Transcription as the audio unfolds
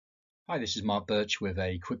Hi, this is Mark Birch with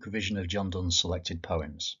a quick revision of John Donne's selected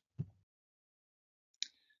poems.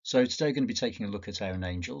 So today we're going to be taking a look at Air and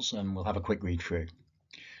Angels, and we'll have a quick read through.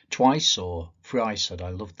 Twice or thrice had I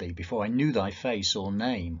loved thee before I knew thy face or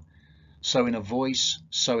name. So in a voice,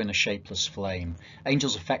 so in a shapeless flame,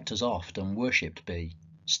 angels affect us oft and worshipped be.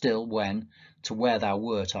 Still when, to where thou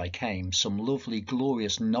wert I came, some lovely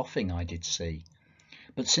glorious nothing I did see.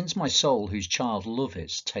 But since my soul, whose child love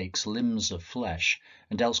is, takes limbs of flesh,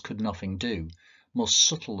 and else could nothing do, more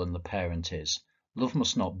subtle than the parent is, love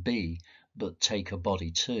must not be, but take a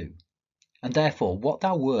body too. And therefore what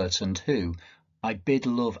thou wert and who, I bid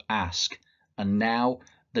love ask, and now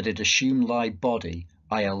that it assume thy body,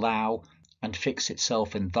 I allow, and fix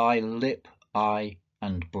itself in thy lip, eye,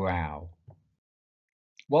 and brow.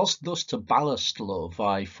 Whilst thus to ballast love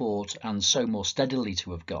I thought, and so more steadily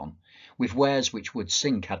to have gone, with wares which would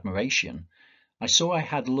sink admiration, I saw I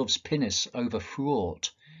had love's pinnace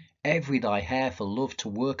overfraught. Every thy hair for love to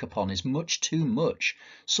work upon is much too much,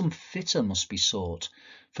 some fitter must be sought,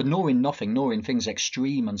 for nor in nothing nor in things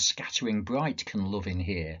extreme and scattering bright can love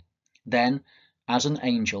inhere. Then, as an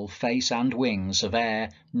angel face and wings of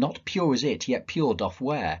air, not pure as it, yet pure doth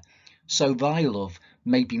wear, so thy love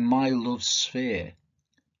may be my love's sphere.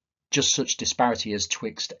 Just such disparity as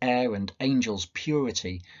twixt air and angels'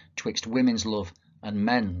 purity, twixt women's love and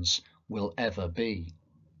men's, will ever be.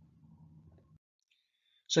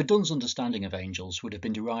 So Donne's understanding of angels would have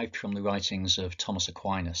been derived from the writings of Thomas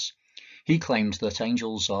Aquinas. He claimed that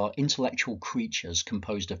angels are intellectual creatures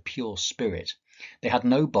composed of pure spirit. They had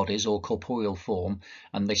no bodies or corporeal form,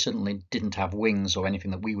 and they certainly didn't have wings or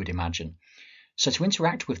anything that we would imagine. So to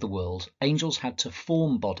interact with the world, angels had to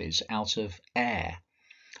form bodies out of air.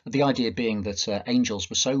 The idea being that angels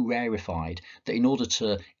were so rarefied that in order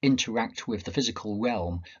to interact with the physical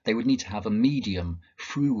realm, they would need to have a medium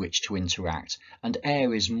through which to interact, and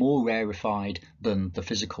air is more rarefied than the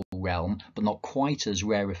physical realm, but not quite as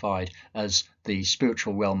rarefied as the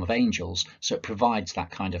spiritual realm of angels, so it provides that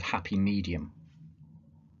kind of happy medium.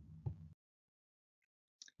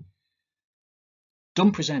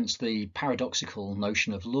 Donne presents the paradoxical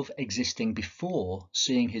notion of love existing before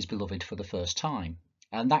seeing his beloved for the first time.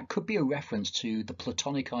 And that could be a reference to the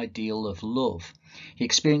Platonic ideal of love. He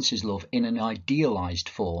experiences love in an idealized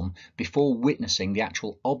form before witnessing the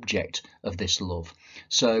actual object of this love.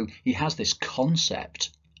 So he has this concept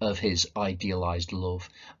of his idealized love,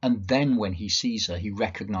 and then when he sees her, he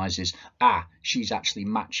recognizes, she's actually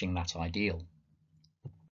matching that ideal.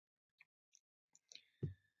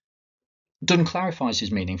 Donne clarifies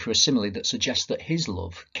his meaning through a simile that suggests that his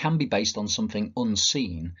love can be based on something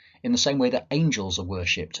unseen, in the same way that angels are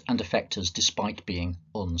worshipped and affect us despite being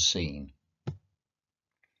unseen.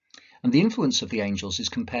 And the influence of the angels is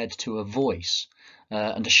compared to a voice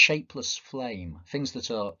and a shapeless flame, things that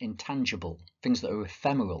are intangible, things that are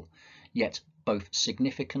ephemeral, yet both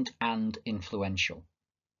significant and influential.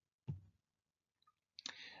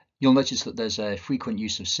 You'll notice that there's a frequent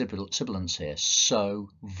use of sibilants here.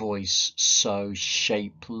 So, voice, so,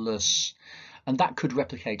 shapeless. And that could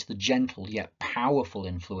replicate the gentle yet powerful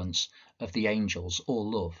influence of the angels or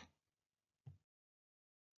love.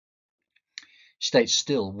 States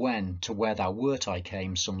still, when to where thou wert I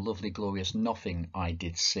came, some lovely glorious nothing I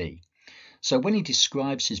did see. So when he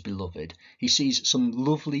describes his beloved, he sees some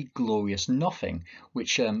lovely glorious nothing,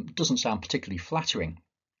 which doesn't sound particularly flattering.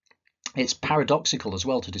 It's paradoxical as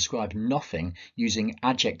well to describe nothing using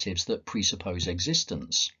adjectives that presuppose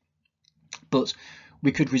existence. But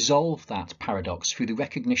we could resolve that paradox through the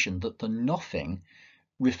recognition that the nothing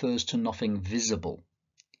refers to nothing visible.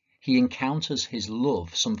 He encounters his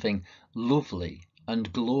love, something lovely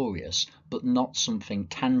and glorious, but not something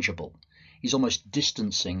tangible. He's almost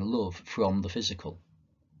distancing love from the physical.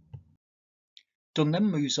 Donne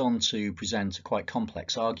then moves on to present a quite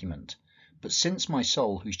complex argument. But since my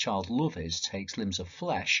soul, whose child love is, takes limbs of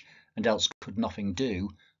flesh, and else could nothing do,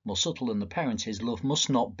 more subtle than the parent is, love must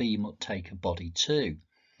not be, but take a body too.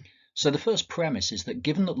 So the first premise is that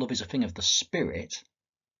given that love is a thing of the spirit,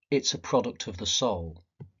 it's a product of the soul.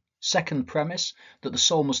 Second premise, that the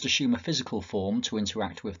soul must assume a physical form to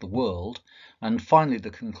interact with the world. And finally the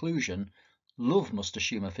conclusion, love must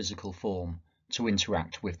assume a physical form to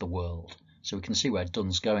interact with the world. So we can see where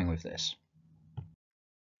Donne's going with this.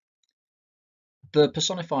 The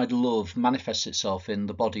personified love manifests itself in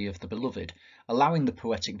the body of the beloved, allowing the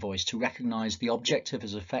poetic voice to recognize the object of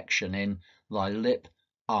his affection in thy lip,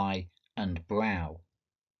 eye, and brow.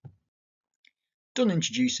 Donne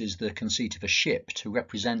introduces the conceit of a ship to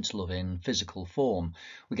represent love in physical form.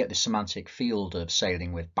 We get this semantic field of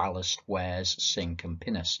sailing with ballast, wares, sink, and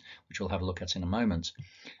pinnace, which we'll have a look at in a moment.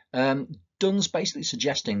 Donne Donne's basically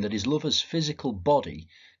suggesting that his lover's physical body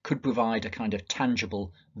could provide a kind of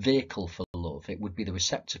tangible vehicle for love. It would be the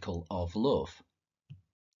receptacle of love.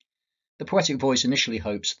 The poetic voice initially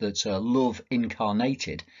hopes that love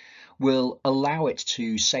incarnated will allow it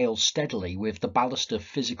to sail steadily with the ballast of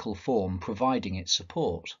physical form providing its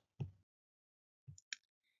support.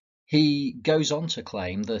 He goes on to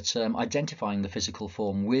claim that identifying the physical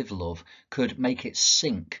form with love could make it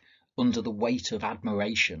sink under the weight of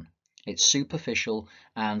admiration. It's superficial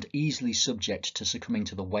and easily subject to succumbing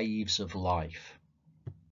to the waves of life.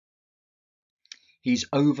 He's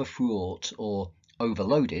overfraught or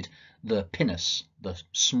overloaded the pinnace, the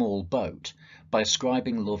small boat, by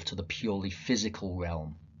ascribing love to the purely physical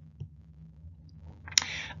realm.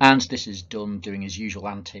 And this is Donne doing his usual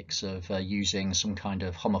antics of using some kind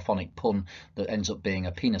of homophonic pun that ends up being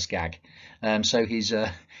a penis gag. So he's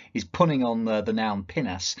punning on the noun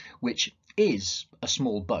pinnace, which is a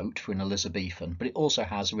small boat for an Elizabethan, but it also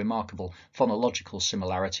has a remarkable phonological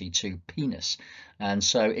similarity to penis. And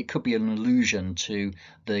so it could be an allusion to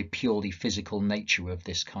the purely physical nature of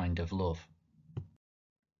this kind of love.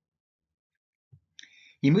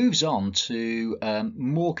 He moves on to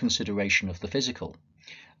more consideration of the physical.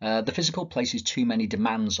 The physical places too many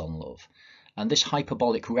demands on love, and this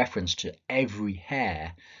hyperbolic reference to every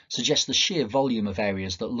hair suggests the sheer volume of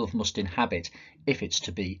areas that love must inhabit if it's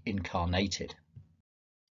to be incarnated.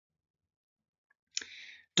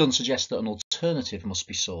 Donne suggests that an alternative must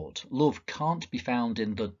be sought. Love can't be found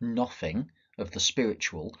in the nothing of the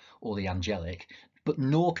spiritual or the angelic, but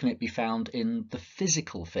nor can it be found in the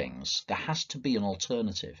physical things. There has to be an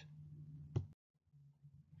alternative.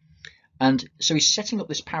 And so he's setting up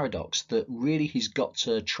this paradox that really he's got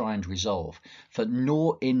to try and resolve, for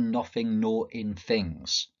nor in nothing nor in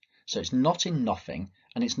things. So it's not in nothing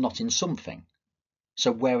and it's not in something.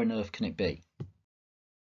 So where on earth can it be?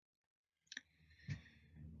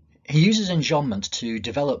 He uses enjambment to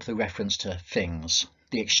develop the reference to things.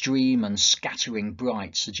 The extreme and scattering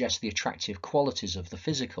bright suggest the attractive qualities of the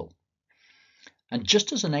physical. And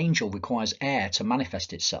just as an angel requires air to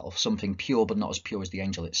manifest itself, something pure but not as pure as the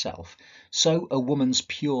angel itself, so a woman's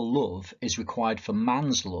pure love is required for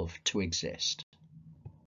man's love to exist.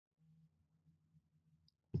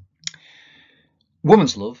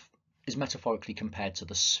 Woman's love is metaphorically compared to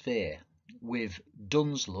the sphere, with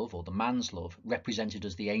Donne's love, or the man's love, represented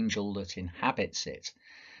as the angel that inhabits it.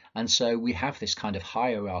 And so we have this kind of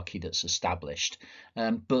hierarchy that's established,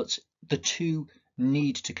 but the two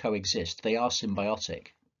need to coexist. They are symbiotic.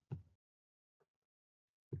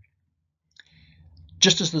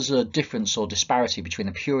 Just as there's a difference or disparity between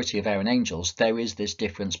the purity of air and angels, there is this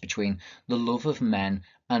difference between the love of men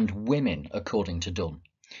and women, according to Donne.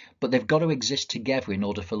 But they've got to exist together in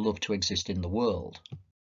order for love to exist in the world.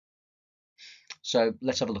 So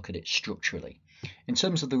let's have a look at it structurally. In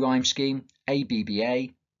terms of the rhyme scheme, A, B, B,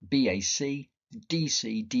 A, B, A, C, D,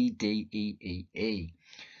 C, D, D, E, E, E.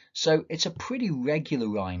 So it's a pretty regular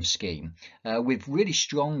rhyme scheme with really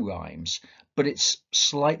strong rhymes, but it's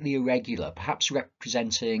slightly irregular, perhaps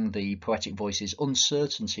representing the poetic voice's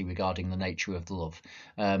uncertainty regarding the nature of the love,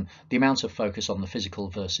 the amount of focus on the physical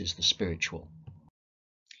versus the spiritual.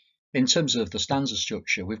 In terms of the stanza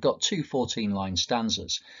structure, we've got two 14-line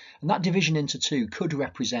stanzas, and that division into two could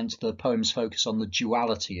represent the poem's focus on the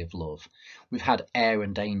duality of love. We've had air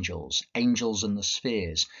and angels, angels and the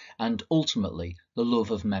spheres, and ultimately the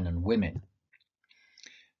love of men and women.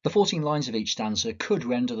 The 14 lines of each stanza could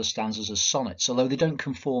render the stanzas as sonnets, although they don't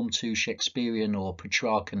conform to Shakespearean or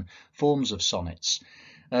Petrarchan forms of sonnets.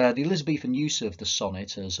 The Elizabethan use of the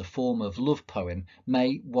sonnet as a form of love poem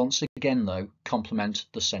may once again, though, complement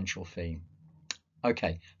the central theme.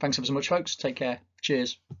 Okay, thanks ever so much, folks. Take care.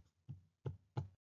 Cheers.